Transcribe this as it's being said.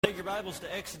Take your Bibles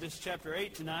to Exodus chapter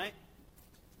 8 tonight.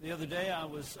 The other day I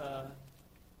was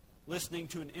listening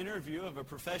to an interview of a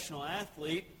professional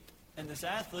athlete, and this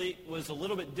athlete was a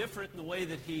little bit different in the way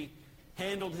that he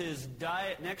handled his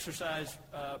diet and exercise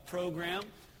program.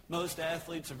 Most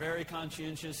athletes are very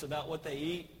conscientious about what they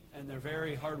eat, and they're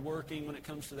very hardworking when it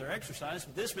comes to their exercise.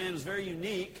 But this man was very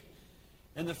unique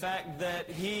in the fact that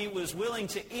he was willing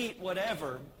to eat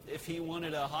whatever. If he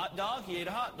wanted a hot dog, he ate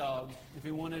a hot dog. If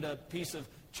he wanted a piece of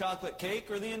chocolate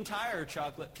cake or the entire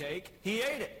chocolate cake, he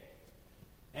ate it.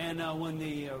 And when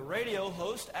the radio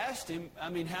host asked him,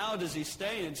 how does he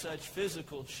stay in such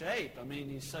physical shape?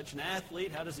 He's such an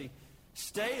athlete. How does he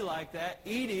stay like that,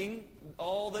 eating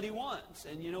all that he wants?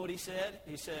 And you know what he said?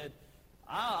 He said,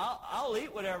 I'll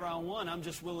eat whatever I want. I'm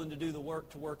just willing to do the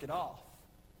work to work it off.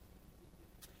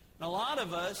 And a lot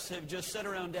of us have just sat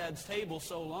around Dad's table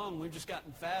so long, we've just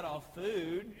gotten fat off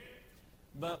food,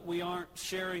 but we aren't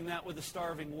sharing that with a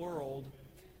starving world.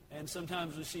 And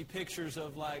sometimes we see pictures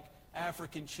of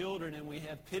African children, and we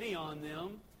have pity on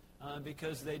them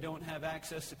because they don't have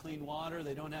access to clean water,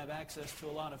 they don't have access to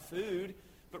a lot of food.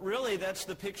 But really, that's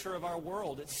the picture of our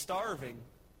world. It's starving.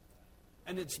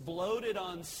 And it's bloated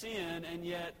on sin, and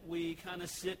yet we kind of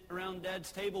sit around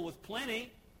Dad's table with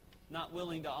plenty, not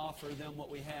willing to offer them what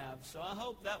we have. So I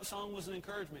hope that song was an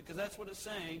encouragement, because that's what it's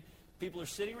saying. People are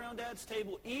sitting around Dad's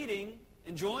table eating,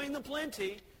 enjoying the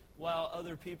plenty, while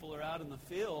other people are out in the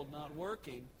field not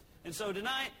working. And so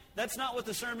tonight, that's not what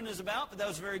the sermon is about, but that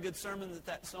was a very good sermon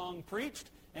that song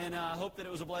preached, and I hope that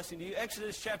it was a blessing to you.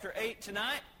 Exodus chapter 8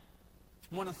 tonight.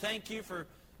 I want to thank you for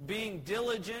being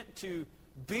diligent to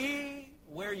be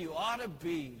where you ought to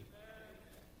be.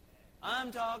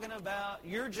 I'm talking about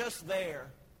you're just there,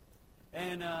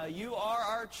 and you are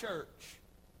our church.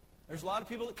 There's a lot of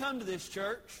people that come to this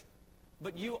church,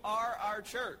 but you are our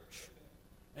church.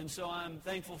 And so I'm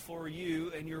thankful for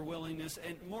you and your willingness,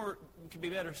 and more could be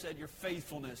better said, your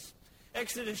faithfulness.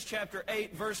 Exodus chapter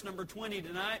 8, verse number 20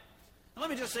 tonight. And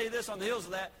let me just say this on the heels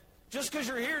of that. Just because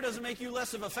you're here doesn't make you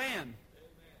less of a fan.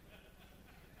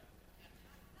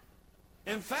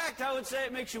 In fact, I would say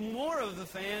it makes you more of a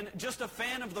fan, just a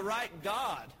fan of the right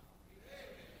God.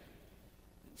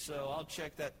 So I'll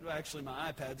check that. Actually,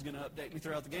 my iPad's going to update me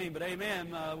throughout the game, but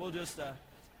amen. We'll just...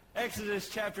 Exodus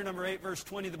chapter number 8, verse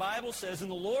 20, the Bible says, And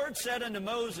the Lord said unto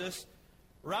Moses,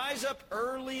 Rise up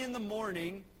early in the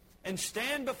morning, and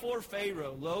stand before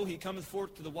Pharaoh. Lo, he cometh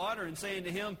forth to the water, and saying to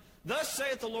him, Thus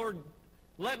saith the Lord,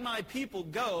 Let my people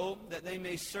go, that they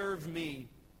may serve me.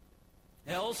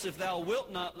 Else, if thou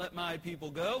wilt not let my people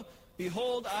go,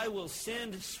 behold, I will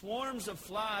send swarms of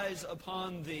flies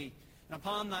upon thee, and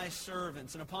upon thy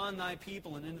servants, and upon thy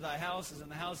people, and into thy houses, and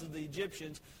the houses of the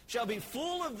Egyptians shall be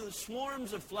full of the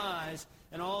swarms of flies,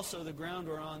 and also the ground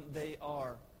whereon they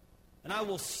are. And I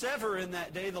will sever in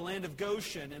that day the land of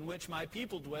Goshen, in which my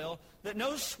people dwell, that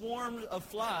no swarm of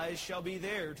flies shall be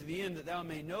there, to the end that thou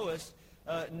may know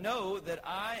that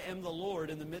I am the Lord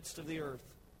in the midst of the earth.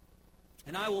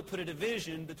 And I will put a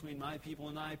division between my people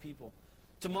and thy people.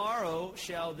 Tomorrow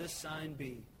shall this sign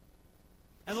be.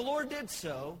 And the Lord did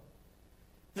so.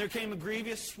 There came a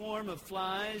grievous swarm of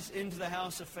flies into the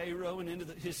house of Pharaoh, and into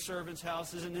his servants'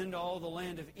 houses, and into all the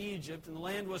land of Egypt. And the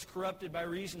land was corrupted by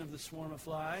reason of the swarm of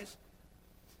flies.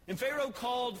 And Pharaoh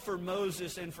called for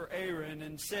Moses and for Aaron,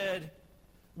 and said,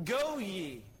 Go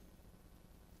ye,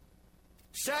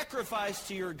 sacrifice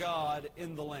to your God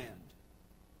in the land.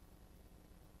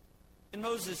 And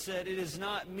Moses said, It is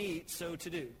not meet so to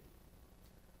do.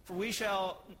 For we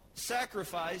shall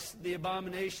sacrifice the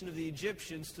abomination of the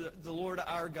Egyptians to the Lord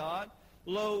our God.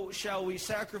 Lo, shall we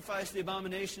sacrifice the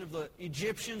abomination of the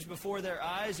Egyptians before their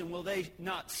eyes, and will they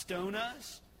not stone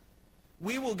us?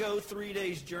 We will go 3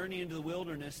 days' journey into the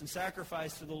wilderness and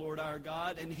sacrifice to the Lord our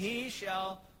God, and he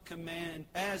shall command,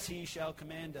 as he shall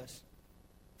command us.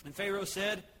 And Pharaoh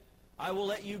said, I will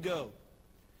let you go,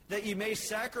 that ye may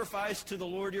sacrifice to the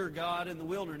Lord your God in the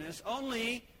wilderness.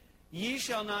 Only ye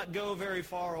shall not go very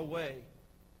far away.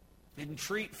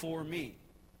 Entreat for me.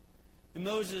 And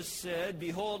Moses said,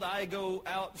 Behold, I go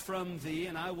out from thee,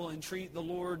 and I will entreat the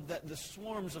Lord that the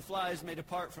swarms of flies may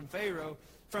depart from Pharaoh,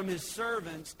 from his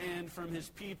servants, and from his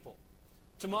people.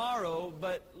 Tomorrow,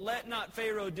 but let not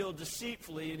Pharaoh deal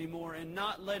deceitfully anymore, in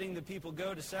not letting the people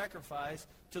go to sacrifice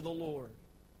to the Lord.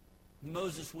 And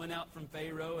Moses went out from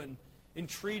Pharaoh and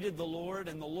entreated the Lord,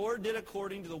 and the Lord did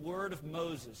according to the word of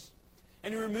Moses.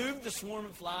 And he removed the swarm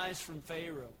of flies from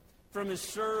Pharaoh, from his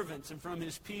servants, and from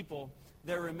his people.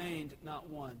 There remained not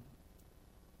one.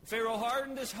 Pharaoh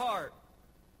hardened his heart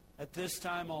at this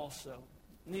time also.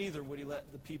 Neither would he let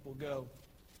the people go.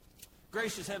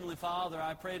 Gracious Heavenly Father,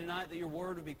 I pray tonight that your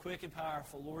word would be quick and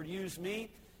powerful. Lord, use me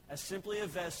as simply a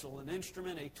vessel, an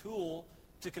instrument, a tool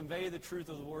to convey the truth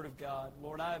of the Word of God.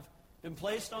 Lord, I've been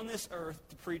placed on this earth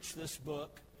to preach this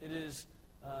book. It is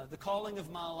the calling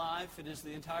of my life. It is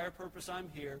the entire purpose I'm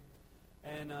here.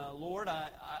 And Lord, I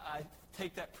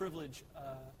take that privilege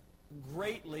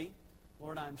greatly.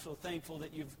 Lord, I'm so thankful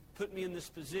that you've put me in this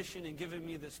position and given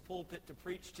me this pulpit to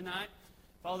preach tonight.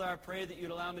 Father, I pray that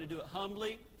you'd allow me to do it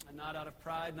humbly and not out of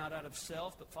pride, not out of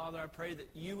self. But Father, I pray that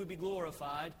you would be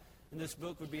glorified and this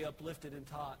book would be uplifted and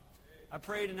taught. I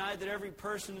pray tonight that every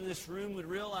person in this room would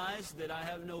realize that I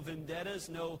have no vendettas,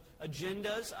 no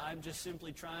agendas. I'm just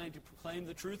simply trying to proclaim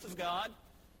the truth of God,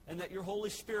 and that your Holy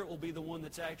Spirit will be the one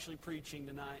that's actually preaching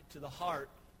tonight to the heart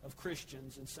of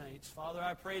Christians and saints. Father,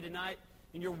 I pray tonight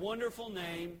in your wonderful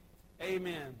name,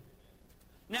 amen.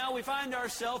 Now we find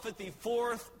ourselves at the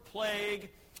fourth plague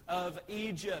of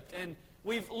Egypt, and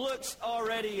we've looked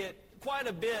already at quite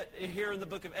a bit here in the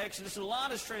book of Exodus, and a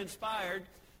lot has transpired.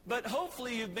 But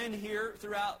hopefully you've been here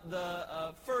throughout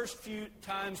the first few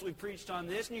times we preached on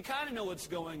this, and you kind of know what's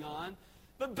going on.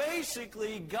 But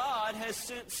basically, God has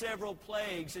sent several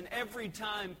plagues, and every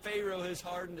time Pharaoh has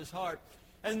hardened his heart.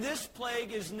 And this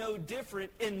plague is no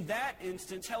different in that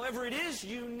instance. However, it is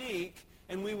unique,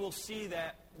 and we will see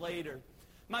that later.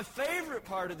 My favorite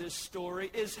part of this story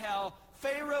is how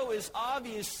Pharaoh is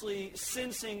obviously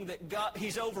sensing that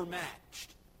he's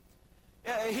overmatched.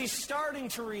 He's starting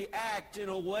to react in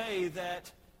a way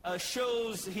that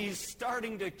shows he's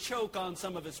starting to choke on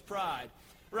some of his pride,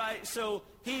 right? So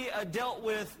he dealt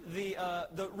with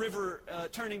the river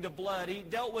turning to blood. He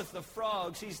dealt with the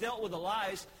frogs. He's dealt with the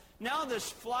lice. Now this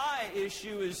fly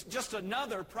issue is just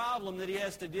another problem that he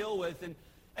has to deal with.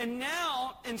 And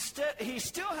now, instead, he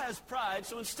still has pride.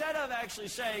 So instead of actually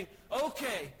saying,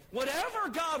 okay, whatever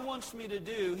God wants me to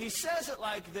do, he says it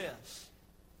like this: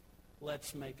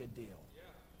 let's make a deal.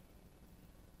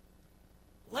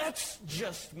 Let's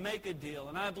just make a deal.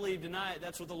 And I believe tonight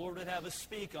that's what the Lord would have us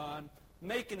speak on,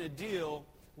 making a deal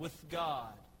with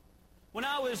God. When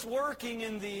I was working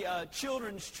in the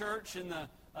children's church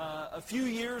a few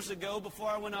years ago, before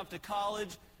I went off to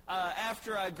college,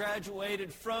 after I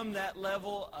graduated from that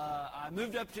level, I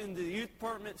moved up to the youth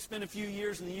department, spent a few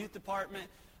years in the youth department,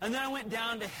 and then I went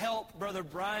down to help Brother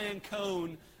Brian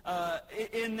Cohn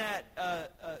in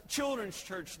that children's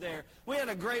church there. We had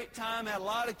a great time, had a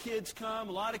lot of kids come,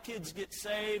 a lot of kids get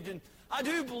saved, and I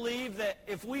do believe that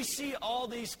if we see all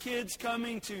these kids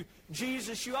coming to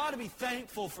Jesus, you ought to be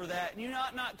thankful for that. And you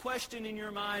not question in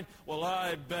your mind, well,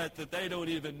 I bet that they don't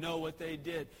even know what they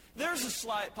did. There's a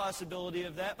slight possibility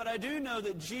of that, but I do know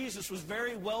that Jesus was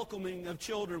very welcoming of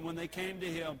children when they came to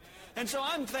him. And so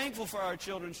I'm thankful for our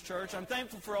children's church. I'm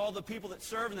thankful for all the people that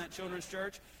serve in that children's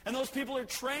church. And those people are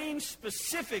trained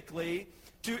specifically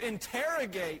to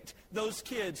interrogate those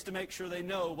kids to make sure they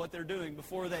know what they're doing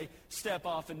before they step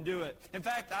off and do it. In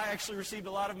fact, I actually received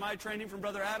a lot of my training from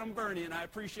Brother Adam Burney, and I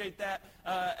appreciate that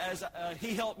as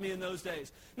he helped me in those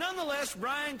days. Nonetheless,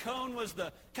 Brian Cohn was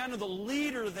the kind of the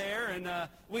leader there, and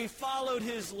we followed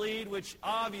his lead, which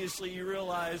obviously you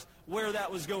realize where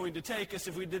that was going to take us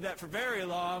if we did that for very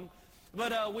long.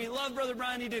 But we love Brother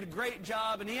Brian. He did a great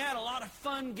job, and he had a lot of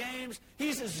fun games.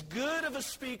 He's as good of a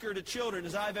speaker to children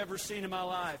as I've ever seen in my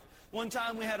life. One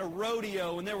time we had a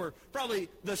rodeo, and there were probably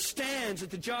the stands at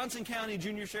the Johnson County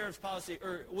Junior Sheriff's Policy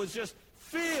was just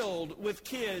filled with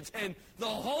kids. And the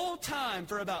whole time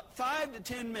for about 5 to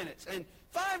 10 minutes, and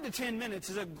 5 to 10 minutes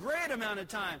is a great amount of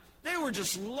time, they were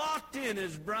just locked in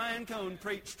as Brian Cohn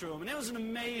preached to them. And it was an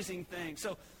amazing thing.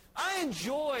 So I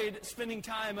enjoyed spending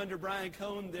time under Brian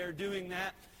Cohn there doing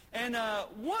that. And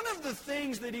one of the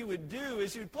things that he would do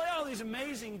is he would play all these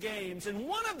amazing games. And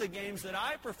one of the games that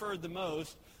I preferred the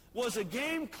most was a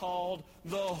game called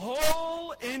the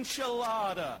Whole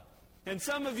Enchilada. And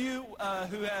some of you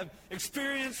who have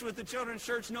experience with the children's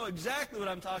church know exactly what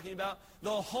I'm talking about, the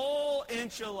Whole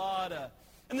Enchilada.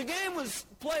 And the game was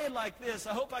played like this.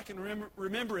 I hope I can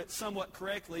remember it somewhat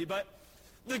correctly. But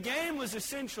the game was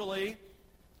essentially,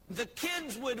 the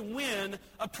kids would win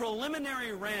a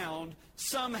preliminary round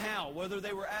somehow, whether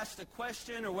they were asked a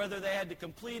question or whether they had to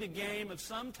complete a game of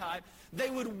some type. They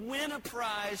would win a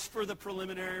prize for the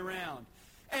preliminary round.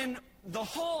 And the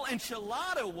Whole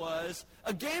Enchilada was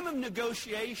a game of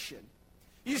negotiation.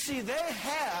 You see, they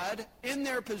had in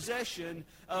their possession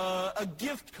a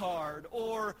gift card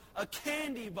or a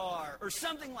candy bar or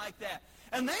something like that.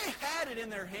 And they had it in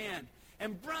their hand.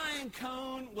 And Brian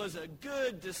Cohn was a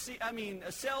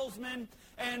salesman.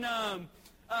 And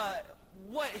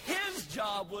what his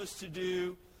job was to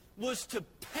do was to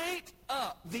paint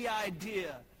up the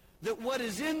idea that what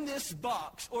is in this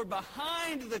box or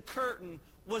behind the curtain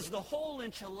was the whole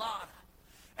enchilada.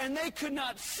 And they could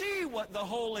not see what the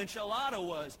whole enchilada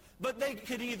was, but they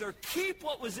could either keep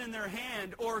what was in their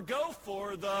hand or go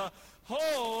for the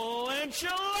whole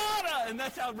enchilada. And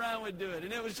that's how Brian would do it.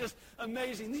 And it was just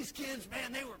amazing. These kids,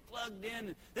 man, they were plugged in.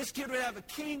 And this kid would have a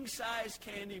king-size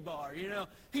candy bar. You know,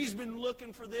 he's been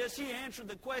looking for this. He answered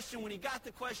the question. When he got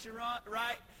the question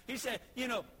right, he said, you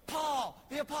know, Paul,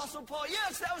 the Apostle Paul.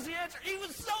 Yes, that was the answer. He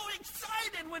was so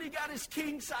excited when he got his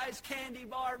king-size candy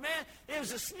bar. Man, it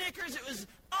was a Snickers. It was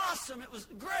awesome. It was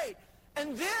great.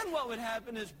 And then what would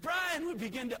happen is Brian would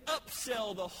begin to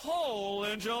upsell the whole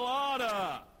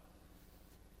enchilada.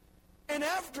 And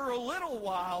after a little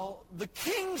while, the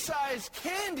king-size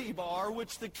candy bar,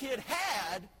 which the kid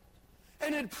had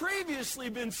and had previously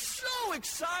been so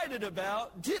excited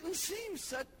about, didn't seem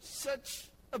such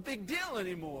a big deal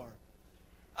anymore.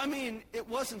 I mean, it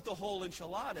wasn't the whole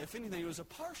enchilada. If anything, it was a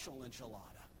partial enchilada.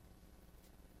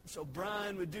 So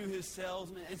Brian would do his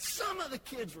salesman, and some of the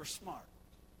kids were smart.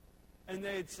 And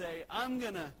they'd say, I'm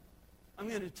gonna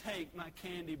take my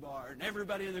candy bar. And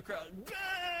everybody in the crowd,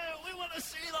 we want to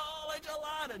see the whole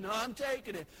enchilada. No, I'm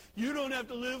taking it. You don't have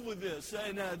to live with this.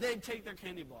 And they'd take their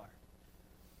candy bar.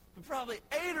 But probably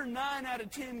 8 or 9 out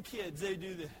of 10 kids, they'd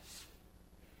do this.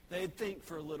 They'd think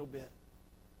for a little bit.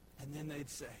 And then they'd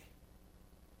say,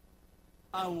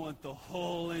 I want the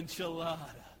whole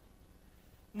enchilada.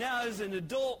 Now, as an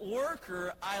adult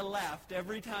worker, I laughed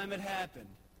every time it happened.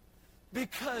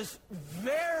 Because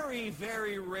very,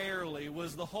 very rarely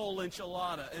was the whole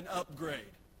enchilada an upgrade.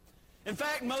 In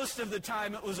fact, most of the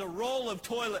time it was a roll of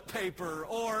toilet paper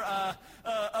or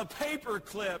a paper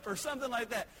clip or something like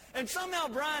that. And somehow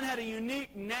Brian had a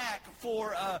unique knack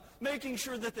for making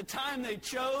sure that the time they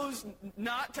chose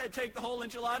not to take the whole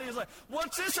enchilada, he was like,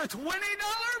 what's this, a $20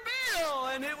 bill?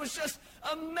 And it was just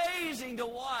amazing to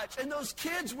watch. And those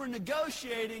kids were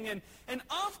negotiating, and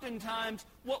oftentimes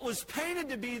what was painted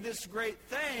to be this great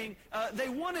thing, they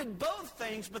wanted both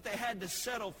things, but they had to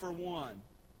settle for one.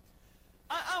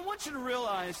 I want you to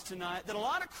realize tonight that a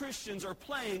lot of Christians are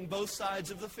playing both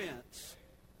sides of the fence.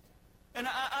 And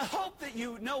I hope that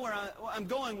you know where I'm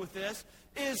going with this,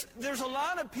 is there's a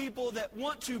lot of people that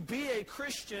want to be a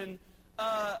Christian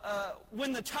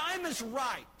when the time is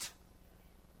right.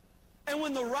 And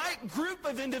when the right group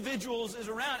of individuals is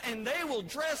around, and they will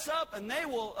dress up, and they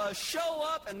will show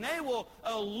up, and they will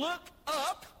look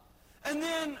up. And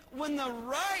then when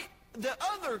the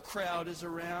other crowd is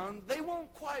around, they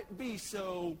won't quite be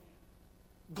so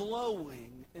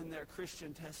glowing in their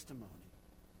Christian testimony.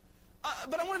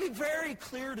 But I want to be very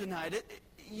clear tonight.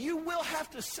 You will have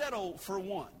to settle for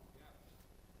one.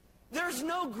 There's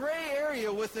no gray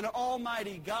area with an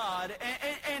almighty God.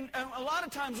 And a lot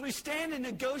of times we stand in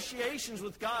negotiations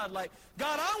with God like,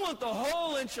 God, I want the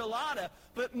whole enchilada.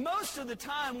 But most of the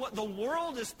time what the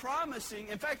world is promising,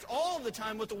 in fact, all the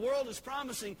time what the world is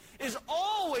promising is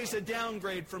always a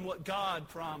downgrade from what God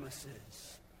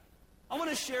promises. I want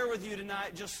to share with you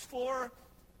tonight just 4.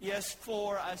 Yes,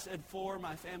 4. I said 4.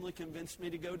 My family convinced me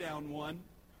to go down 1.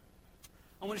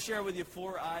 I want to share with you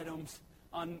 4 items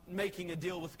on making a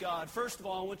deal with God. First of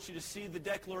all, I want you to see the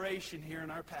declaration here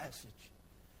in our passage.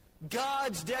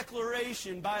 God's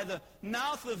declaration by the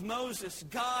mouth of Moses,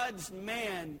 God's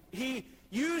man. He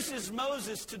uses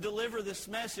Moses to deliver this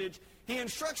message. He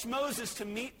instructs Moses to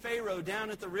meet Pharaoh down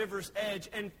at the river's edge.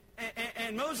 And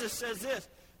Moses says this,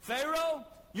 Pharaoh,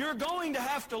 you're going to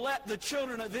have to let the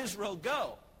children of Israel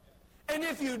go. And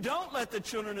if you don't let the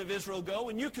children of Israel go,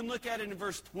 and you can look at it in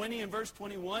verse 20 and verse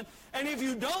 21, and if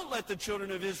you don't let the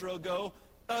children of Israel go,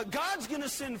 God's going to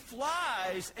send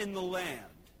flies in the land.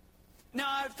 Now,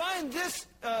 I find this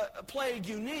plague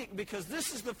unique because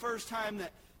this is the first time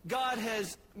that God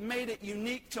has made it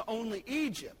unique to only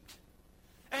Egypt.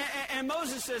 And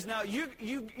Moses says, now,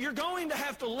 you're going to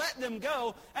have to let them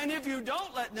go, and if you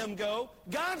don't let them go,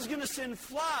 God's going to send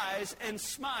flies and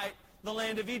smite the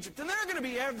land of Egypt. And they're going to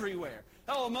be everywhere.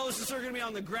 Oh, Moses, they're going to be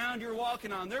on the ground you're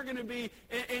walking on. They're going to be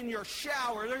in your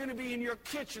shower. They're going to be in your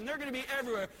kitchen. They're going to be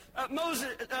everywhere.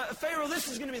 Pharaoh, this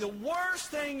is going to be the worst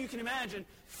thing you can imagine.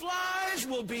 Flies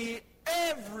will be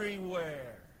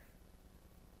everywhere.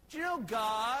 Do you know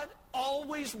God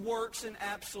always works in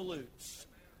absolutes?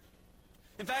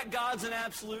 In fact, God's an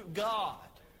absolute God.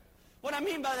 What I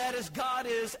mean by that is God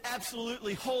is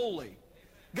absolutely holy.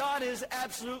 God is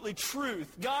absolutely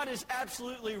truth. God is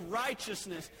absolutely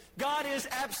righteousness. God is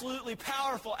absolutely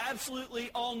powerful,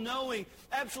 absolutely all-knowing,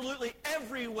 absolutely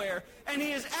everywhere. And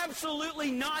He is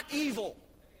absolutely not evil.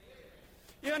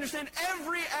 You understand?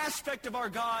 Every aspect of our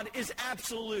God is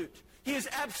absolute. He is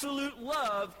absolute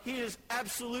love. He is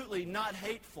absolutely not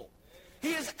hateful.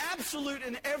 He is absolute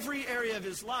in every area of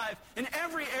his life, in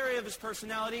every area of his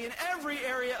personality, in every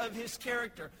area of his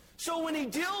character. So when he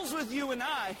deals with you and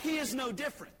I, he is no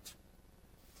different.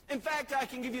 In fact, I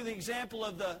can give you the example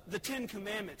of the Ten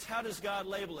Commandments. How does God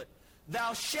label it?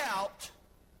 Thou shalt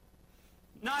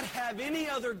not have any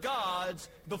other gods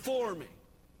before me.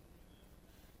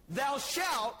 Thou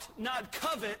shalt not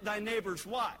covet thy neighbor's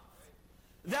wife.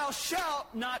 Thou shalt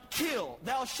not kill.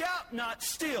 Thou shalt not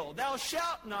steal. Thou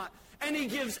shalt not. And he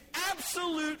gives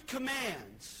absolute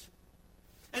commands.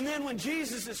 And then when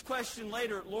Jesus is questioned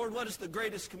later, Lord, what is the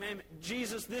greatest commandment?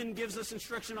 Jesus then gives us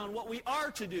instruction on what we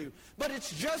are to do. But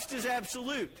it's just as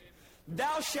absolute.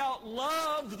 Thou shalt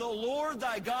love the Lord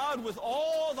thy God with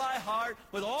all thy heart,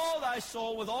 with all thy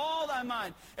soul, with all thy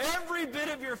mind. Every bit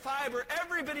of your fiber,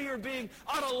 every bit of your being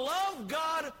ought to love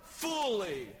God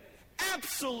fully,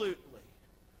 absolutely.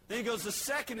 Then he goes, the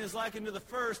second is like unto the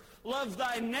first. Love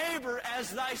thy neighbor as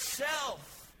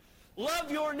thyself.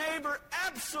 Love your neighbor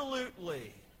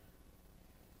absolutely.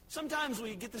 Sometimes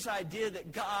we get this idea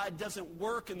that God doesn't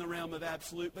work in the realm of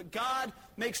absolute, but God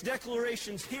makes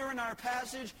declarations here in our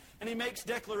passage, and he makes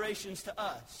declarations to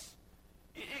us.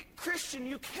 Christian,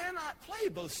 you cannot play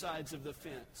both sides of the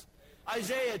fence.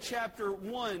 Isaiah chapter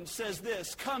 1 says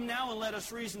this, Come now and let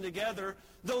us reason together.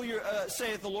 Though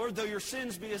saith the Lord, though your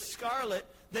sins be as scarlet,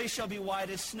 they shall be white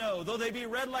as snow. Though they be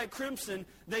red like crimson,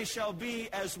 they shall be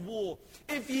as wool.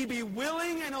 If ye be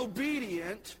willing and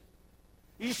obedient,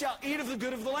 ye shall eat of the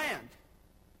good of the land.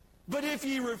 But if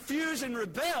ye refuse and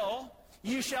rebel,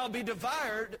 ye shall be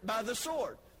devoured by the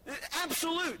sword.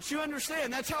 Absolute. You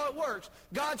understand? That's how it works.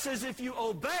 God says, if you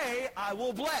obey, I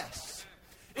will bless.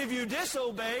 If you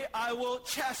disobey, I will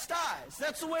chastise.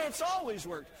 That's the way it's always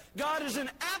worked. God is an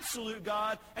absolute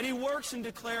God, and he works in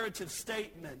declarative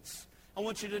statements. I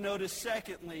want you to notice,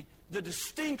 secondly, the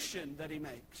distinction that he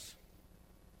makes.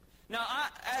 Now,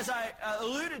 as I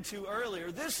alluded to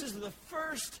earlier, this is the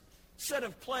first set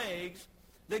of plagues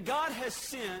that God has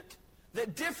sent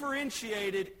that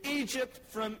differentiated Egypt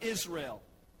from Israel.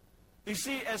 You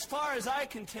see, as far as I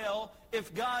can tell,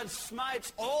 if God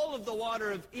smites all of the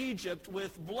water of Egypt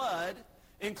with blood,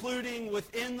 including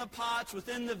within the pots,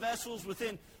 within the vessels,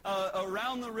 within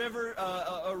around the river,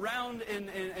 around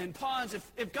in ponds,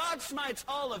 if God smites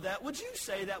all of that, would you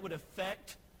say that would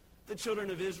affect the children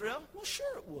of Israel? Well,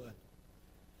 sure it would.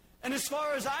 And as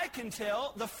far as I can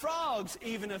tell, the frogs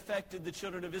even affected the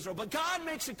children of Israel. But God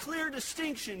makes a clear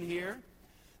distinction here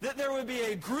that there would be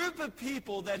a group of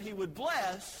people that he would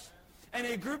bless and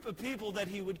a group of people that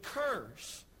he would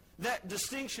curse. That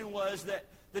distinction was that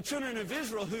the children of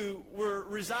Israel who were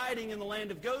residing in the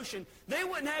land of Goshen, they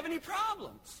wouldn't have any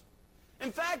problems.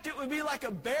 In fact, it would be like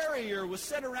a barrier was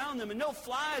set around them, and no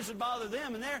flies would bother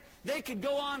them, and they could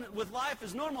go on with life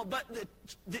as normal. But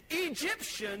the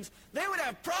Egyptians, they would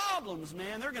have problems,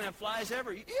 man. They're going to have flies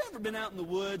everywhere. You ever been out in the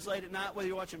woods late at night, whether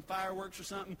you're watching fireworks or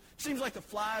something? It seems like the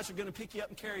flies are going to pick you up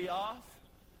and carry you off.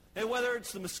 And whether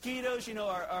it's the mosquitoes, you know,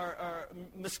 our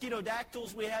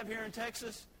mosquito-dactyls we have here in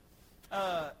Texas.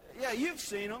 Yeah, you've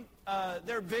seen them.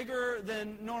 They're bigger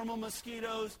than normal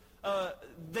mosquitoes.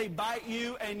 They bite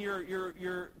you, and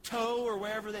your toe or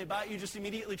wherever they bite you just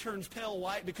immediately turns pale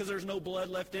white because there's no blood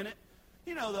left in it.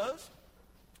 You know those.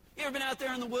 You ever been out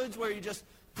there in the woods where you just,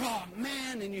 oh,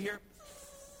 man, and you hear,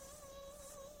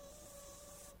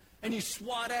 and you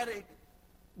swat at it,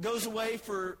 goes away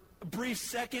for a brief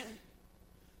second.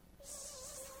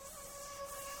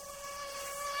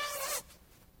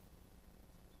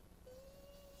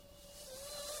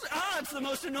 It's the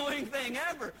most annoying thing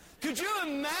ever. Could you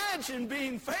imagine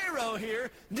being Pharaoh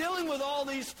here, dealing with all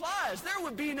these flies? There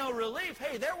would be no relief.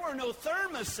 Hey, there were no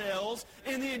thermocells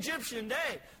in the Egyptian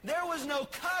day. There was no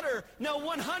cutter, no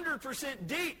 100%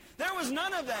 DEET. There was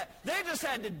none of that. They just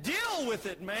had to deal with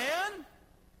it, man.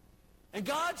 And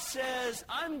God says,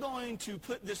 I'm going to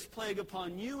put this plague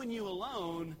upon you and you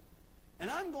alone, and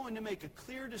I'm going to make a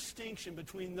clear distinction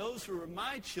between those who are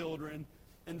my children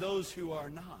and those who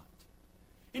are not.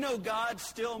 You know, God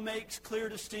still makes clear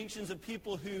distinctions of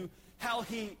people how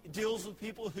he deals with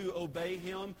people who obey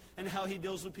him and how he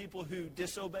deals with people who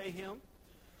disobey him.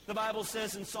 The Bible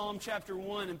says in Psalm chapter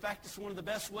 1, in fact, it's one of the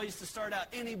best ways to start out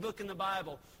any book in the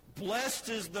Bible. Blessed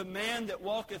is the man that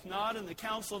walketh not in the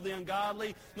counsel of the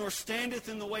ungodly, nor standeth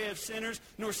in the way of sinners,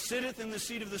 nor sitteth in the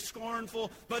seat of the scornful,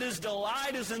 but his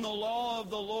delight is in the law of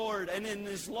the Lord, and in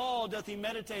his law doth he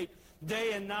meditate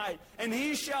day and night. And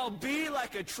he shall be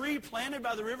like a tree planted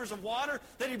by the rivers of water,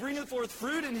 that he bringeth forth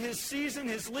fruit in his season.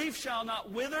 His leaf shall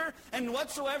not wither, and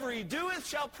whatsoever he doeth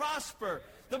shall prosper.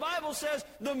 The Bible says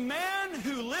the man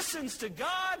who listens to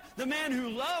God, the man who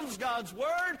loves God's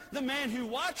word, the man who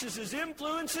watches his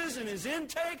influences and his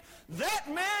intake, that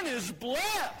man is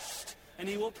blessed, and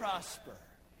he will prosper.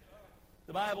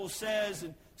 The Bible says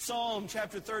in Psalm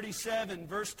chapter 37,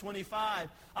 verse 25,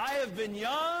 I have been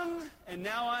young, and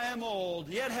now I am old,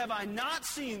 yet have I not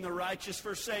seen the righteous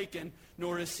forsaken,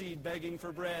 nor his seed begging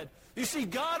for bread. You see,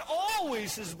 God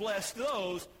always has blessed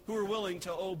those who are willing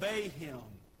to obey him.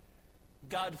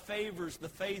 God favors the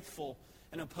faithful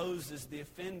and opposes the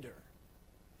offender.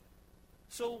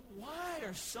 So why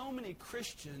are so many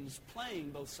Christians playing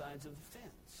both sides of the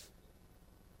fence?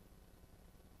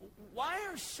 Why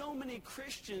are so many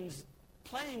Christians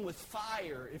playing with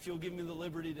fire, if you'll give me the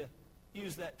liberty to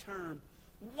use that term?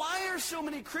 Why are so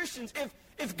many Christians,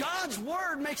 if God's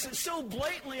word makes it so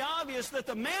blatantly obvious that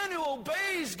the man who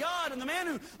obeys God and the man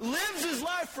who lives his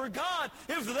life for God,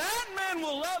 if that man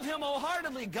will love him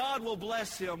wholeheartedly, God will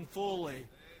bless him fully.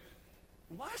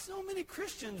 Why so many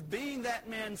Christians being that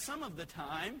man some of the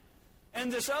time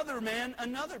and this other man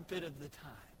another bit of the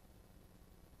time?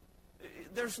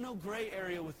 There's no gray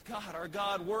area with God. Our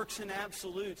God works in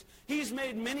absolutes. He's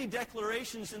made many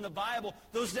declarations in the Bible.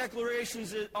 Those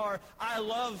declarations are, I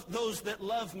love those that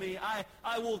love me.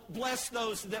 I will bless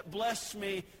those that bless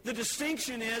me. The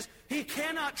distinction is, he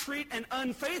cannot treat an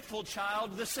unfaithful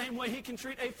child the same way he can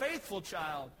treat a faithful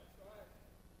child.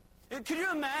 Could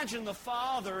you imagine the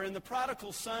father in the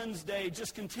prodigal son's day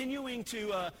just continuing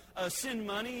to send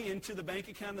money into the bank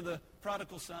account of the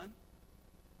prodigal son?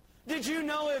 Did you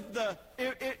know if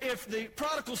the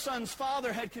prodigal son's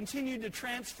father had continued to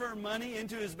transfer money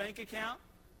into his bank account,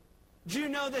 do you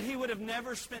know that he would have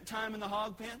never spent time in the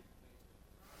hog pen?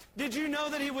 Did you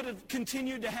know that he would have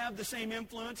continued to have the same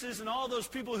influences and all those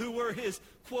people who were his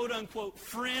quote-unquote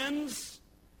friends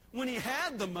when he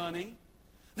had the money,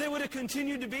 they would have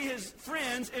continued to be his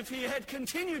friends if he had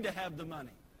continued to have the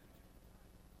money?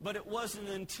 But it wasn't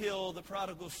until the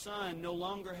prodigal son no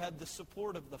longer had the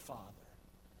support of the father,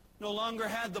 no longer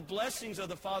had the blessings of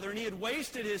the father, and he had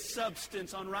wasted his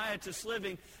substance on riotous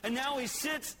living, and now he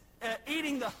sits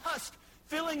eating the husk,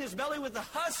 filling his belly with the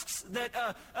husks that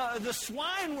the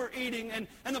swine were eating. And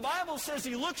the Bible says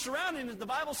he looks around, and the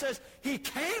Bible says he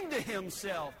came to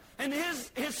himself. And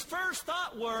his first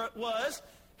thought was,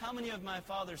 how many of my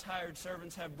father's hired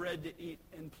servants have bread to eat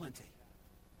in plenty?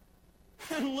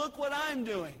 And look what I'm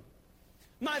doing.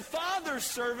 My father's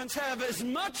servants have as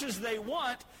much as they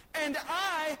want, and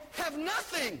I have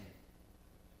nothing.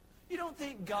 You don't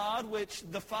think God, which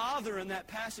the Father in that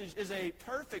passage is a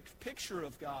perfect picture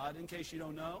of God, in case you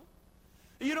don't know?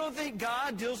 You don't think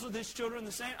God deals with his children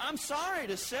the same? I'm sorry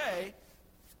to say,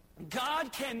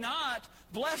 God cannot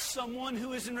bless someone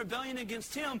who is in rebellion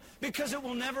against him, because it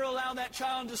will never allow that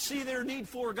child to see their need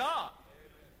for God.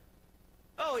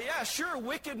 Oh, yeah, sure,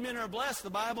 wicked men are blessed.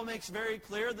 The Bible makes very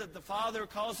clear that the Father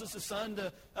causes the sun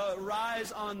to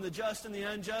rise on the just and the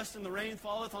unjust, and the rain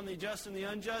falleth on the just and the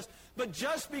unjust. But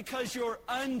just because you're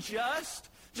unjust,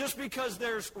 just because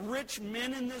there's rich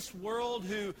men in this world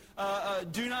who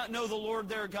do not know the Lord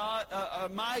their God,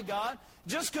 my God,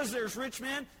 just because there's rich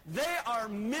men, they are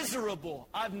miserable.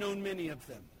 I've known many of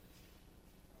them.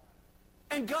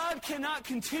 And God cannot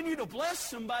continue to bless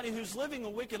somebody who's living a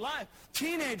wicked life.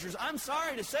 Teenagers, I'm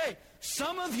sorry to say,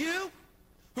 some of you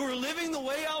who are living the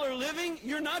way y'all are living,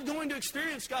 you're not going to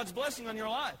experience God's blessing on your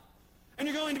life. And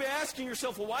you're going to be asking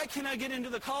yourself, well, why can't I get into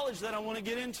the college that I want to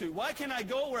get into? Why can't I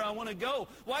go where I want to go?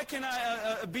 Why can't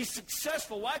I be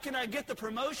successful? Why can't I get the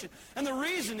promotion? And the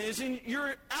reason is in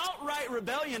your outright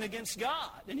rebellion against God.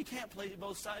 And you can't play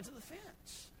both sides of the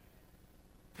fence.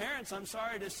 Parents, I'm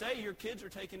sorry to say, your kids are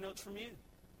taking notes from you.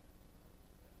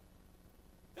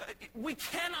 We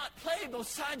cannot play both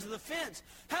sides of the fence.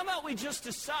 How about we just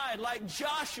decide, like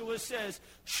Joshua says,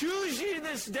 choose ye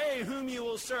this day whom you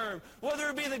will serve, whether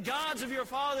it be the gods of your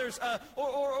fathers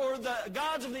or the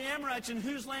gods of the Amorites in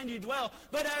whose land you dwell.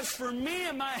 But as for me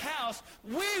and my house,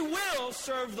 we will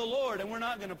serve the Lord, and we're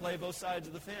not going to play both sides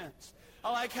of the fence.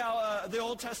 I like how the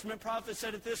Old Testament prophet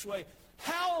said it this way: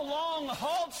 how long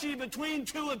halt ye between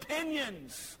two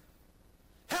opinions?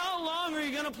 How long are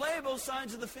you going to play both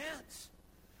sides of the fence?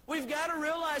 We've got to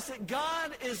realize that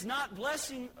God is not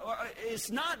blessing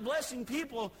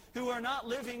people who are not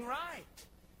living right.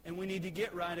 And we need to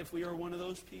get right if we are one of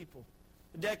those people.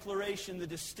 The declaration, the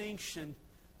distinction.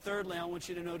 Thirdly, I want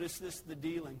you to notice this, the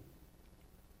dealing.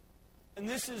 And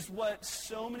this is what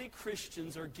so many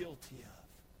Christians are guilty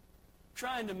of.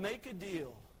 Trying to make a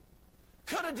deal,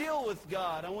 cut a deal with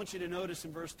God. I want you to notice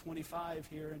in verse 25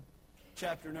 here in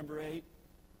chapter number 8.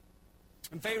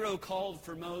 And Pharaoh called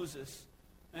for Moses.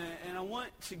 And I want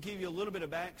to give you a little bit of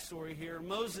backstory here.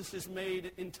 Moses has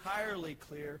made entirely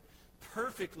clear,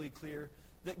 perfectly clear,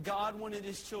 that God wanted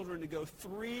his children to go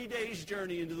 3 days'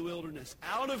 journey into the wilderness,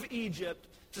 out of Egypt,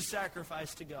 to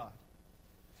sacrifice to God.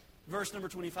 Verse number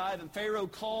 25, and Pharaoh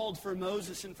called for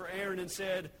Moses and for Aaron and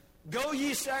said, "Go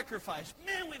ye sacrifice."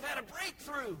 Man, we've had a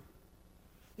breakthrough.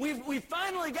 We've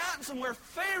finally gotten somewhere.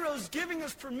 Pharaoh's giving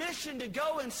us permission to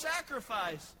go and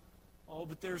sacrifice. Oh,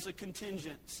 but there's a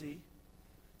contingency.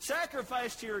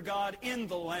 Sacrifice to your God in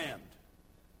the land.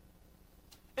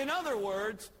 In other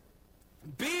words,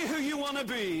 be who you want to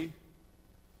be,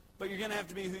 but you're going to have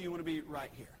to be who you want to be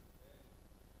right here.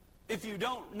 If you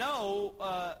don't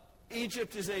know,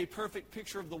 Egypt is a perfect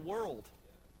picture of the world.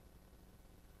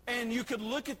 And you could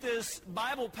look at this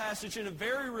Bible passage in a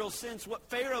very real sense. What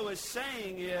Pharaoh is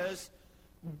saying is,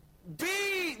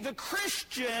 be the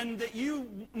Christian that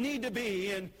you need to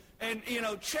be, and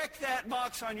check that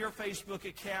box on your Facebook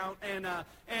account,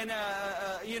 and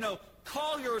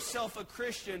call yourself a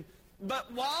Christian.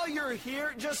 But while you're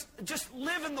here, just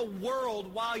live in the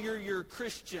world while you're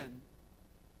Christian.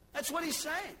 That's what he's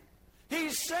saying.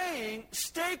 He's saying,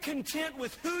 stay content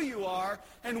with who you are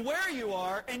and where you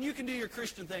are, and you can do your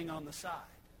Christian thing on the side.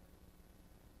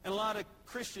 And a lot of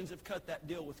Christians have cut that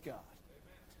deal with God.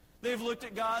 They've looked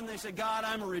at God and they say, God,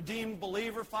 I'm a redeemed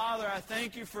believer. Father, I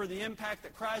thank you for the impact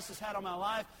that Christ has had on my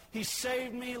life. He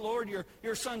saved me. Lord,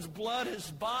 your son's blood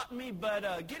has bought me,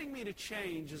 but getting me to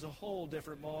change is a whole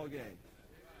different ballgame.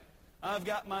 I've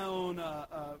got my own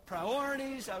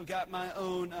priorities. I've got my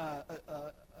own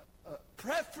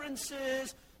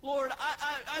preferences. Lord,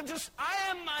 I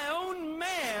am my own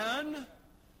man,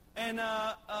 and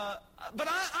but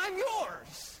I'm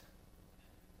yours.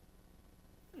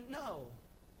 No.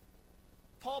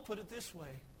 Paul put it this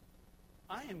way: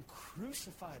 I am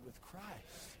crucified with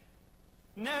Christ.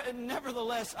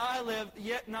 Nevertheless, I live,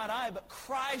 yet not I, but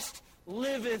Christ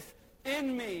liveth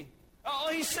in me. Oh,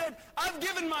 he said, I've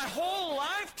given my whole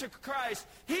life to Christ.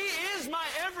 He is my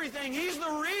everything. He's the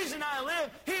reason I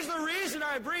live. He's the reason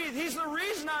I breathe. He's the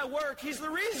reason I work. He's the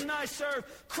reason I serve.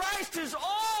 Christ is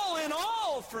all in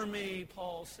all for me,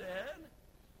 Paul said.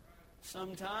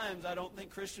 Sometimes I don't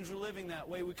think Christians are living that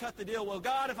way. We cut the deal. Well,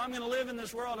 God, if I'm going to live in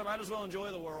this world, I might as well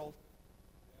enjoy the world.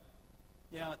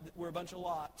 Yeah, we're a bunch of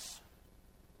Lots.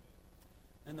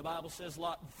 And the Bible says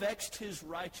Lot vexed his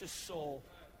righteous soul.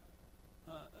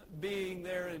 Being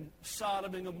there in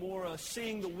Sodom and Gomorrah,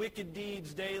 seeing the wicked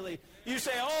deeds daily. You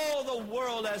say, oh, the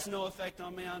world has no effect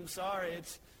on me. I'm sorry.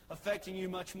 It's affecting you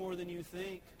much more than you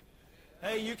think.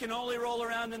 Hey, you can only roll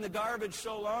around in the garbage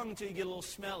so long until you get a little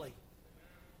smelly.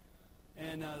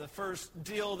 And the first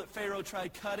deal that Pharaoh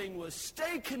tried cutting was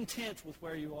stay content with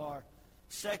where you are.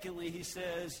 Secondly, he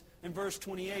says in verse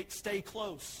 28, stay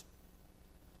close.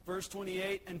 Verse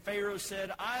 28, and Pharaoh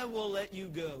said, I will let you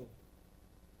go,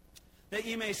 that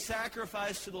ye may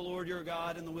sacrifice to the Lord your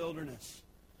God in the wilderness.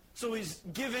 So he's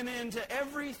given in to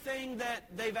everything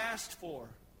that they've asked for.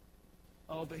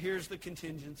 Oh, but here's the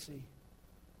contingency.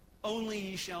 Only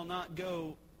ye shall not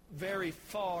go very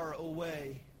far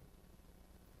away.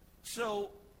 So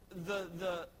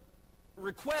the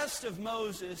request of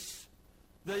Moses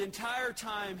the entire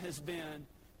time has been,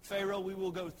 Pharaoh, we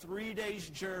will go 3 days'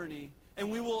 journey,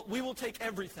 and we will take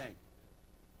everything.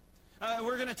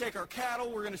 We're going to take our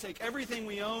cattle. We're going to take everything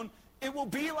we own. It will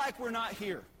be like we're not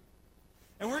here.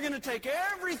 And we're going to take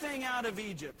everything out of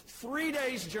Egypt, 3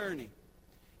 days' journey,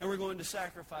 and we're going to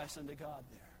sacrifice unto God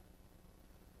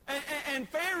there. And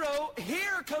Pharaoh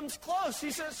here comes close.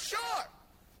 He says, sure.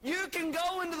 You can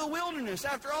go into the wilderness.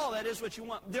 After all, that is what you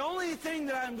want. The only thing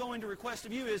that I'm going to request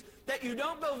of you is that you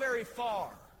don't go very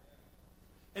far.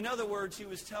 In other words, he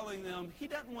was telling them he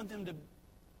doesn't want them to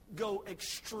go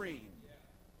extreme.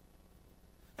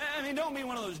 I mean, don't be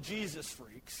one of those Jesus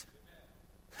freaks.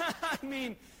 I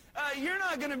mean, you're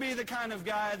not going to be the kind of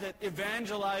guy that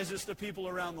evangelizes to people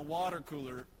around the water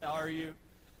cooler, are you?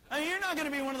 I mean, you're not going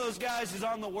to be one of those guys who's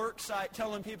on the work site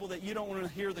telling people that you don't want to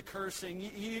hear the cursing.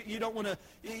 You don't want to.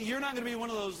 You're not going to be one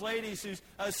of those ladies who's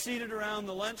seated around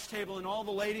the lunch table and all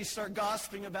the ladies start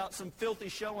gossiping about some filthy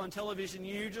show on television.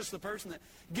 You're just the person that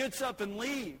gets up and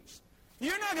leaves.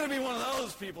 You're not going to be one of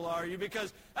those people, are you?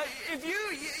 Because if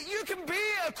you can be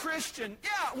a Christian,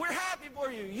 yeah, we're happy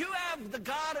for you. You have the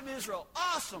God of Israel.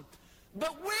 Awesome.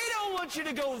 But we don't want you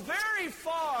to go very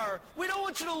far. We don't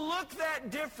want you to look that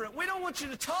different. We don't want you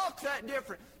to talk that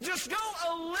different. Just go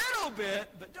a little bit,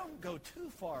 but don't go too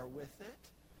far with it.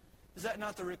 Is that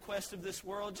not the request of this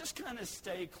world? Just kind of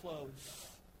stay close.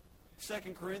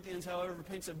 2 Corinthians, however,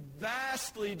 paints a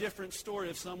vastly different story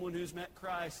of someone who's met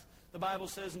Christ. The Bible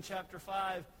says in chapter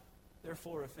 5,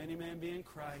 therefore, if any man be in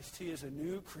Christ, he is a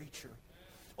new creature.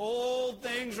 Old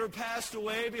things are passed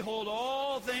away. Behold,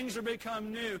 all things are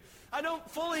become new. I don't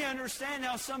fully understand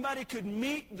how somebody could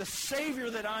meet the Savior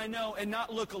that I know and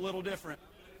not look a little different.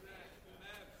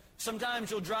 Sometimes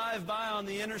you'll drive by on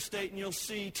the interstate and you'll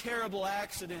see terrible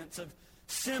accidents of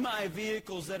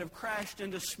semi-vehicles that have crashed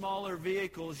into smaller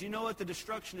vehicles. You know what? The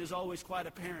destruction is always quite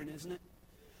apparent, isn't it?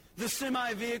 The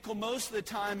semi-vehicle most of the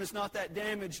time is not that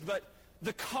damaged, but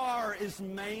the car is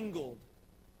mangled.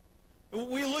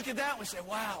 We look at that and we say,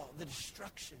 wow, the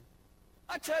destruction.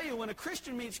 I tell you, when a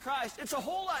Christian meets Christ, it's a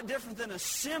whole lot different than a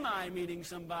semi meeting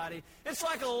somebody. It's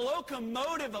like a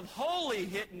locomotive of holy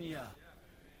hitting you.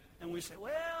 And we say,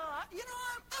 well,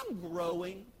 I'm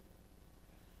growing.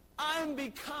 I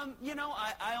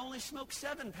only smoke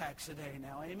 7 packs a day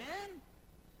now, amen?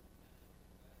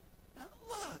 Now,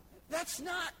 look, that's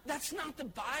not the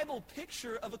Bible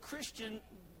picture of a Christian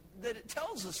that it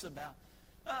tells us about.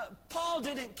 Paul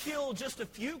didn't kill just a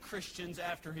few Christians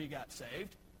after he got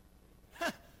saved.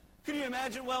 Can you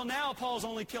imagine? Well, now Paul's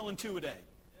only killing 2 a day.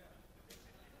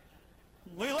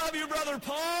 We love you, Brother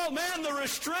Paul. Man, the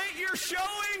restraint you're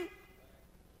showing.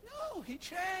 No, he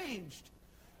changed.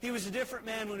 He was a different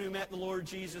man when he met the Lord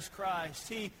Jesus Christ.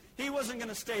 He wasn't going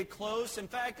to stay close. In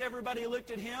fact, everybody looked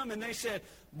at him and they said,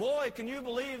 boy, can you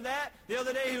believe that? The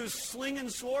other day he was slinging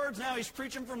swords. Now he's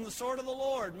preaching from the sword of the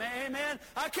Lord. Amen.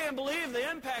 I can't believe the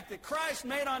impact that Christ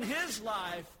made on his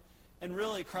life. And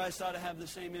really, Christ ought to have the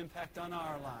same impact on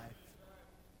our life.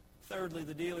 Thirdly,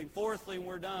 the dealing. Fourthly, and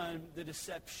we're done, the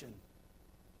deception.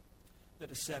 The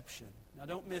deception. Now,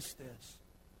 don't miss this.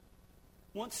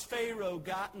 Once Pharaoh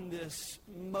got in this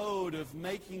mode of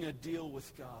making a deal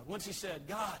with God, once he said,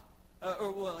 God,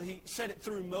 he said it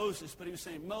through Moses, but he was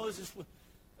saying, Moses,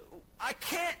 I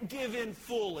can't give in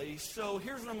fully, so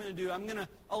here's what I'm going to do. I'm going to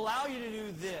allow you to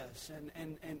do this.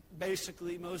 And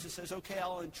basically, Moses says, okay,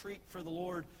 I'll entreat for the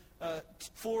Lord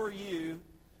for you.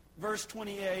 Verse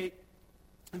 28,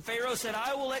 and Pharaoh said,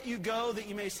 I will let you go that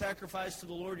you may sacrifice to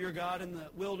the Lord your God in the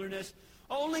wilderness.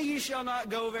 Only ye shall not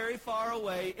go very far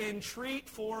away. Entreat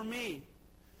for me.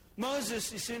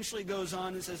 Moses essentially goes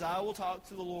on and says, I will talk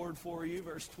to the Lord for you,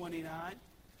 verse 29.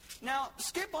 Now,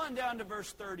 skip on down to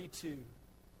verse 32.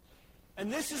 And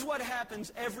this is what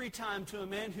happens every time to a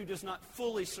man who does not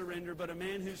fully surrender, but a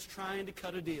man who's trying to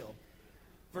cut a deal.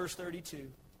 Verse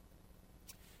 32.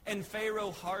 And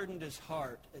Pharaoh hardened his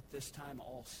heart at this time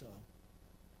also.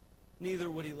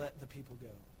 Neither would he let the people go.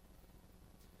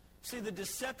 See, the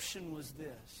deception was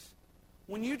this.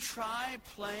 When you try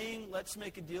playing let's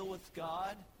make a deal with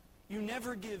God, you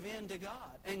never give in to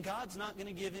God. And God's not going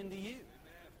to give in to you.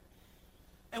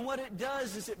 And what it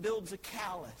does is it builds a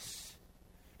callous.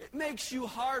 It makes you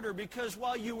harder because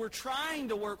while you were trying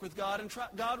to work with God and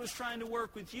God was trying to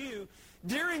work with you,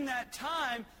 during that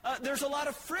time, there's a lot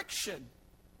of friction.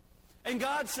 And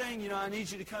God's saying, I need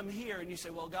you to come here. And you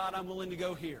say, well, God, I'm willing to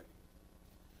go here.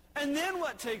 And then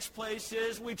what takes place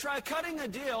is we try cutting a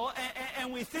deal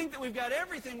and we think that we've got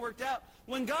everything worked out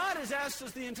when God has asked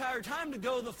us the entire time to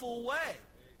go the full way.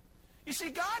 You see,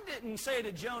 God didn't say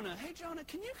to Jonah, hey, Jonah,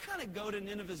 can you kind of go to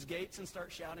Nineveh's gates and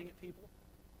start shouting at people?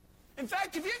 In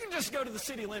fact, if you can just go to the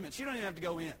city limits, you don't even have to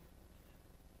go in.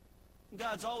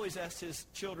 God's always asked his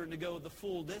children to go the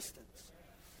full distance.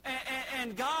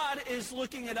 And God is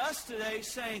looking at us today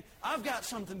saying, I've got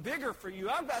something bigger for you.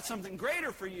 I've got something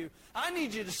greater for you. I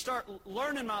need you to start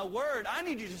learning my word. I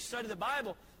need you to study the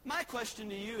Bible. My question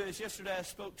to you is, yesterday I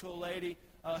spoke to a lady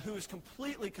who was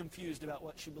completely confused about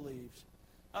what she believes.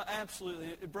 Absolutely.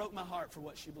 It broke my heart for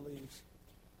what she believes.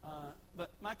 But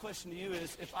my question to you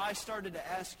is, if I started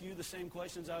to ask you the same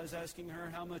questions I was asking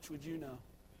her, how much would you know?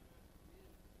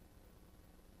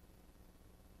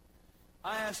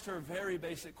 I asked her very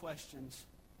basic questions,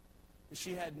 and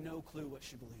she had no clue what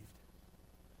she believed.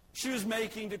 She was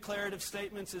making declarative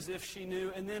statements as if she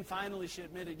knew, and then finally she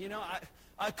admitted,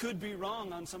 I could be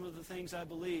wrong on some of the things I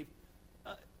believe.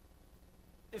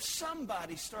 If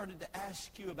somebody started to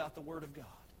ask you about the Word of God,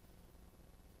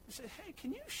 you say, hey,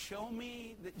 can you show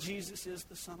me that Jesus is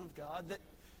the Son of God?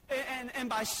 And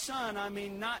by son, I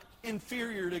mean not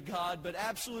inferior to God, but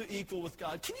absolutely equal with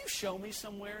God. Can you show me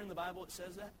somewhere in the Bible that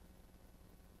says that?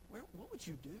 What would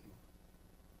you do?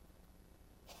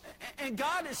 And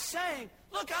God is saying,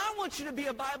 look, I want you to be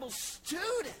a Bible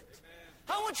student.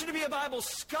 I want you to be a Bible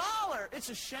scholar. It's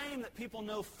a shame that people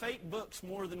know fake books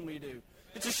more than we do.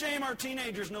 It's a shame our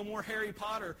teenagers know more Harry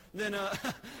Potter than,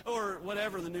 or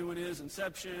whatever the new one is,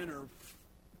 Inception or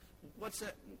what's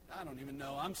that? I don't even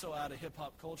know. I'm so out of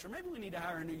hip-hop culture. Maybe we need to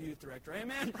hire a new youth director.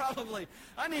 Amen? Probably.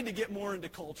 I need to get more into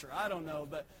culture. I don't know.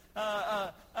 But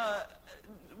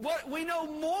what we know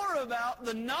more about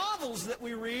the novels that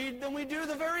we read than we do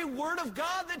the very Word of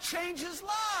God that changes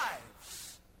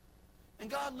lives. And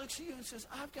God looks at you and says,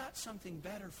 I've got something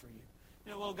better for you.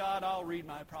 You know, well, God, I'll read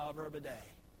my proverb a day.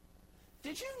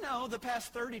 Did you know the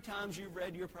past 30 times you've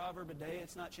read your proverb a day,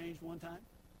 it's not changed one time?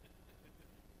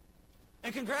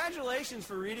 And congratulations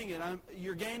for reading it.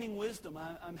 You're gaining wisdom.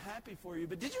 I'm happy for you.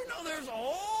 But did you know there's a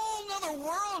whole other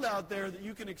world out there that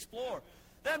you can explore?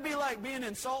 That'd be like being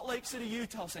in Salt Lake City,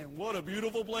 Utah, saying, what a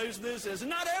beautiful place this is, and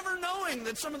not ever knowing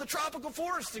that some of the tropical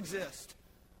forests exist.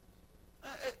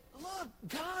 Look,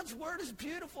 God's Word is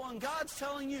beautiful, and God's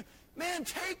telling you, man,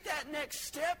 take that next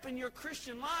step in your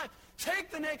Christian life.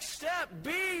 Take the next step.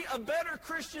 Be a better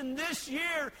Christian this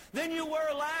year than you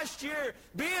were last year.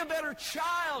 Be a better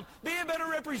child. Be a better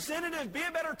representative. Be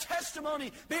a better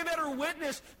testimony. Be a better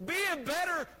witness. Be a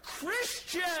better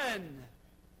Christian.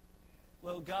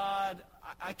 Well, God,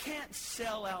 I can't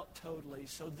sell out totally,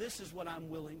 so this is what I'm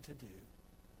willing to do.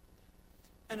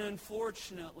 And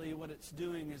unfortunately, what it's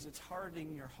doing is it's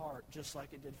hardening your heart just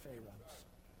like it did Pharaoh's.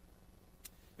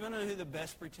 You want to know who the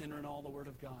best pretender in all the Word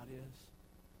of God is?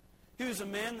 He was a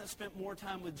man that spent more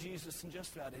time with Jesus than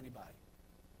just about anybody.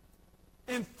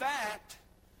 In fact,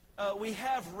 we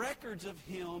have records of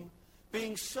him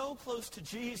being so close to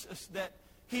Jesus that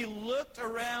he looked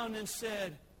around and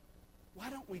said, why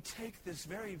don't we take this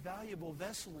very valuable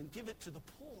vessel and give it to the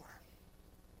poor?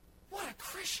 What a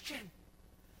Christian!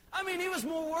 I mean, he was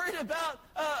more worried about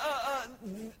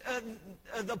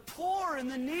the poor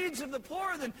and the needs of the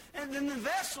poor than the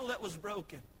vessel that was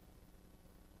broken.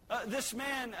 This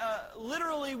man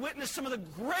literally witnessed some of the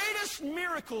greatest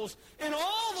miracles in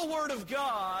all the Word of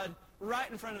God right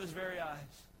in front of his very eyes.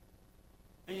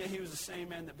 And yet he was the same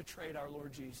man that betrayed our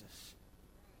Lord Jesus.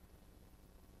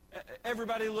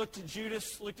 Everybody looked at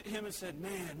Judas, looked at him and said,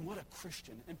 man, what a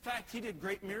Christian. In fact, he did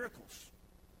great miracles.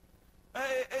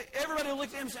 Everybody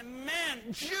looked at him and said, man,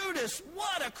 Judas,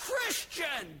 what a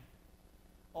Christian.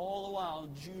 All the while,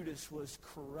 Judas was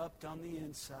corrupt on the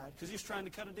inside because he was trying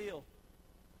to cut a deal.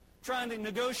 Trying to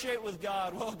negotiate with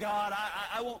God. Well, God,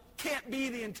 I can't be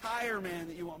the entire man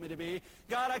that you want me to be.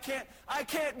 God, I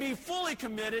can't be fully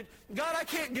committed. God, I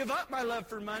can't give up my love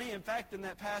for money. In fact, in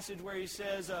that passage where he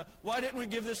says, why didn't we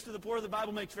give this to the poor? The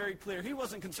Bible makes very clear. He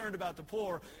wasn't concerned about the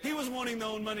poor. He was wanting the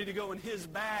own money to go in his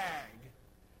bag.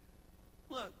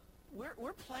 Look,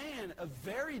 we're playing a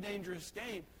very dangerous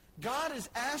game. God is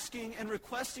asking and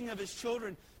requesting of his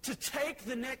children to take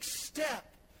the next step,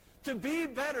 to be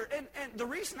better. And the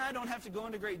reason I don't have to go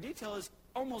into great detail is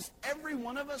almost every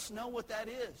one of us know what that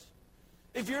is.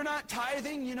 If you're not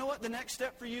tithing, you know what the next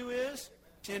step for you is?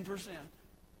 10%.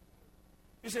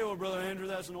 You say, well, Brother Andrew,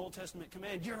 that's an Old Testament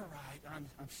command. You're right. I'm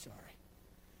sorry.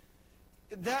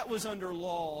 That was under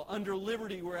law. Under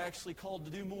liberty, we're actually called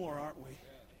to do more, aren't we?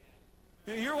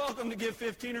 You're welcome to give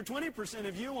 15 or 20%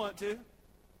 if you want to.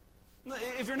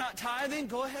 If you're not tithing,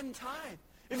 go ahead and tithe.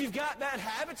 If you've got bad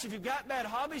habits, if you've got bad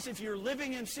hobbies, if you're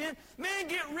living in sin, man,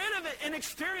 get rid of it and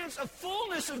experience a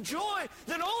fullness of joy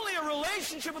that only a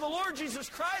relationship with the Lord Jesus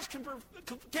Christ can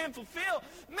fulfill.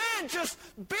 Man, just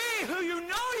be who you know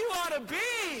you ought to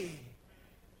be.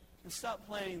 And stop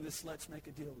playing this let's make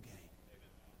a deal game.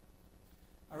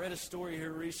 I read a story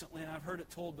here recently, and I've heard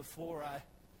it told before.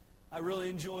 I really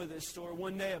enjoy this story.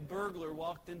 One day a burglar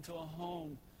walked into a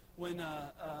home when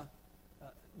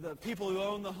the people who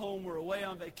owned the home were away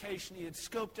on vacation. He had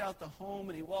scoped out the home,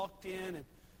 and he walked in, and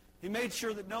he made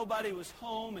sure that nobody was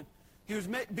home, and he was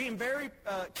being very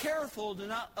careful to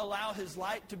not allow his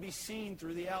light to be seen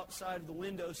through the outside of the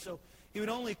window, so he would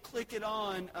only click it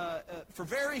on for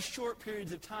very short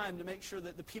periods of time to make sure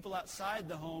that the people outside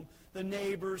the home, the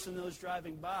neighbors and those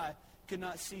driving by, could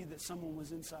not see that someone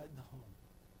was inside the home.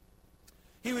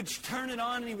 He would turn it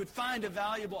on and he would find a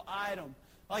valuable item.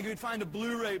 Like he would find a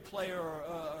Blu-ray player or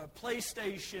a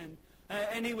PlayStation.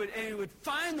 And he would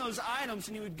find those items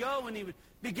and he would go and he would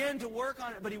begin to work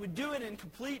on it. But he would do it in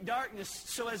complete darkness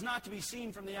so as not to be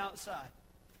seen from the outside.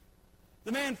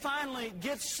 The man finally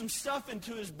gets some stuff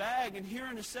into his bag, and here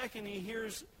in a second he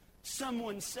hears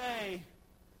someone say,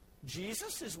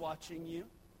 Jesus is watching you.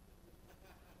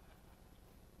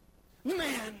 The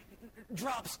man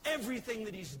drops everything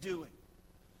that he's doing.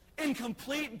 In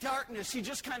complete darkness, he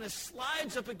just kind of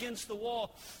slides up against the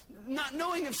wall, not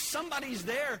knowing if somebody's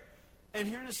there. And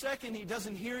here in a second, he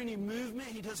doesn't hear any movement.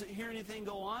 He doesn't hear anything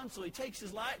go on. So he takes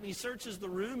his light and he searches the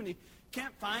room and he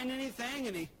can't find anything.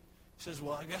 And he says,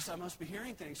 well, I guess I must be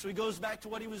hearing things. So he goes back to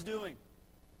what he was doing.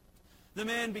 The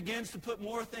man begins to put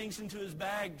more things into his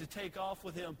bag to take off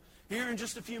with him. Here in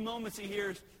just a few moments he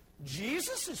hears,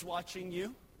 Jesus is watching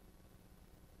you.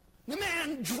 The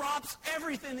man drops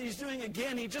everything that he's doing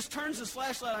again. He just turns his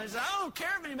flashlight on. He says, I don't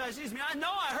care if anybody sees me. I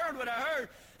know I heard what I heard.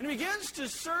 And he begins to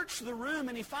search the room,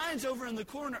 and he finds over in the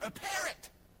corner a parrot.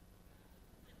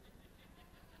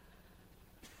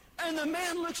 And the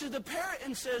man looks at the parrot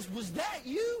and says, was that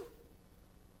you?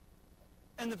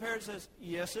 And the parrot says,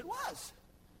 yes, it was.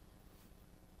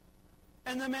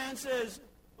 And the man says,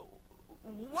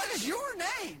 what is your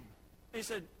name? He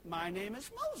said, my name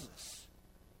is Moses.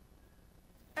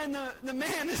 And the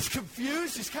man is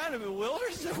confused. He's kind of bewildered.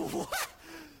 He said, what?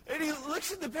 And he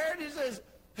looks at the parrot and he says,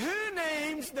 who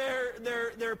names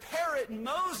their parrot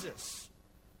Moses?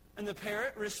 And the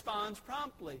parrot responds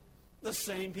promptly, the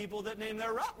same people that name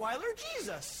their Rottweiler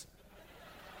Jesus.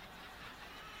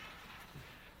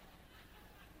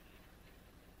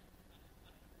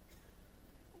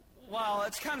 Wow,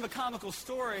 that's kind of a comical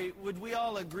story. Would we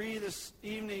all agree this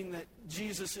evening that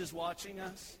Jesus is watching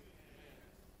us?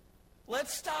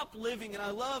 Let's stop living, and I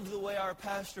love the way our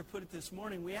pastor put it this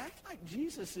morning. We act like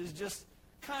Jesus is just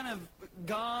kind of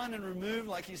gone and removed,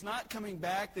 like he's not coming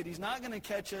back, that he's not going to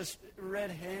catch us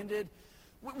red-handed.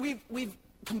 We've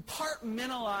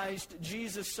compartmentalized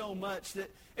Jesus so much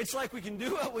that it's like we can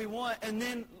do what we want and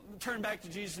then turn back to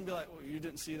Jesus and be like, well, you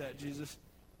didn't see that, Jesus.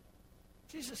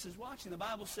 Jesus is watching. The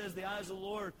Bible says the eyes of the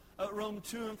Lord roam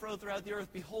to and fro throughout the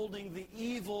earth, beholding the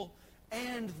evil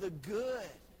and the good.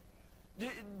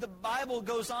 The Bible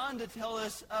goes on to tell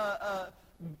us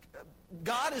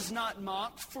God is not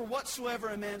mocked, for whatsoever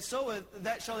a man soweth,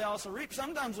 that shall he also reap.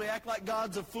 Sometimes we act like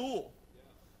God's a fool.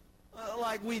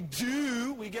 Like we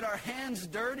get our hands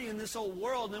dirty in this old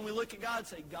world, and then we look at God and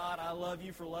say, God, I love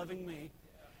you for loving me.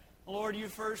 Lord, you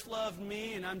first loved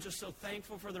me, and I'm just so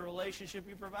thankful for the relationship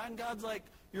you provide. And God's like,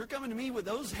 you're coming to me with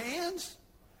those hands?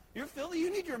 You're filthy?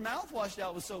 You need your mouth washed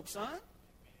out with soap, son.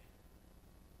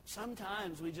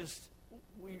 Sometimes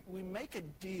we make a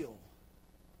deal.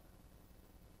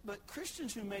 But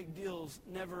Christians who make deals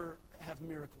never have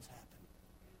miracles happen.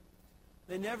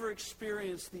 They never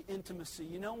experience the intimacy.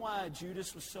 You know why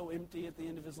Judas was so empty at the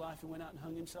end of his life and went out and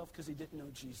hung himself? Because he didn't know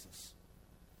Jesus.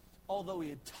 Although he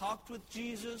had talked with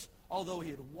Jesus, although he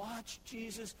had watched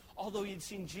Jesus, although he had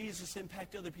seen Jesus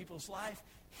impact other people's life,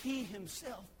 he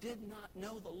himself did not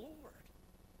know the Lord.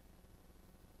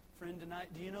 Friend, tonight,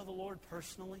 do you know the Lord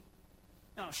personally?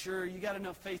 Now, sure, you got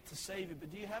enough faith to save you, but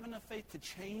do you have enough faith to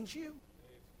change you?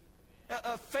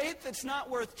 A faith that's not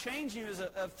worth changing you is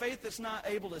a faith that's not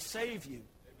able to save you.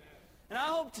 And I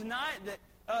hope tonight that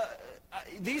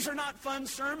these are not fun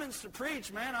sermons to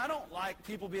preach, man. I don't like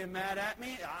people being mad at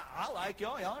me. I like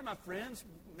y'all. Y'all are my friends.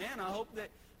 Man, I hope that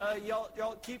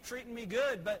y'all keep treating me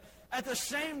good. But at the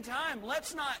same time,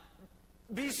 let's not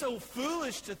be so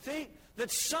foolish to think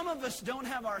that some of us don't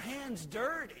have our hands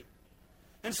dirty.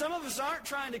 And some of us aren't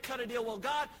trying to cut a deal. Well,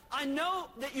 God, I know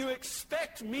that you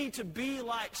expect me to be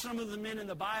like some of the men in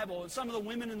the Bible and some of the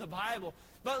women in the Bible.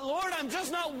 But, Lord, I'm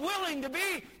just not willing to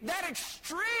be that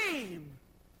extreme.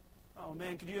 Oh,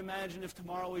 man, could you imagine if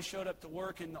tomorrow we showed up to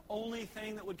work and the only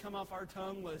thing that would come off our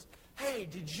tongue was, hey,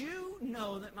 did you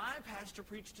know that my pastor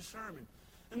preached a sermon?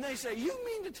 And they say, you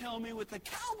mean to tell me with the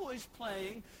Cowboys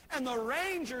playing and the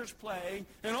Rangers playing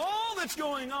and all that's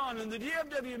going on in the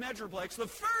DFW Metroplex, the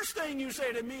first thing you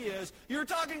say to me is, you're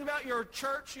talking about your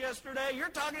church yesterday, you're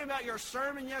talking about your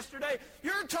sermon yesterday,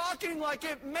 you're talking like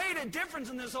it made a difference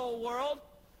in this whole world.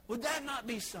 Would that not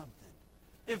be something?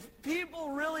 If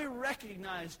people really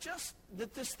recognize just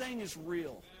that this thing is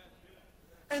real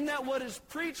and that what is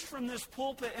preached from this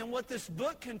pulpit and what this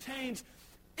book contains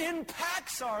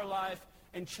impacts our life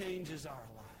and changes our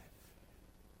life.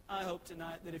 I hope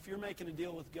tonight that if you're making a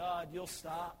deal with God, you'll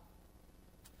stop.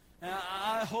 And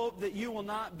I hope that you will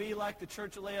not be like the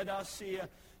church of Laodicea,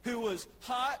 who was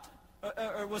hot,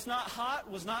 or was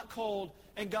not cold,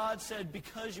 and God said,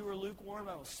 because you were lukewarm,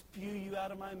 I will spew you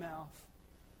out of my mouth.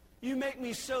 You make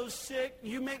me so sick,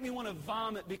 you make me want to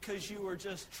vomit because you were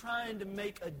just trying to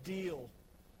make a deal,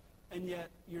 and yet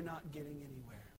you're not getting anywhere.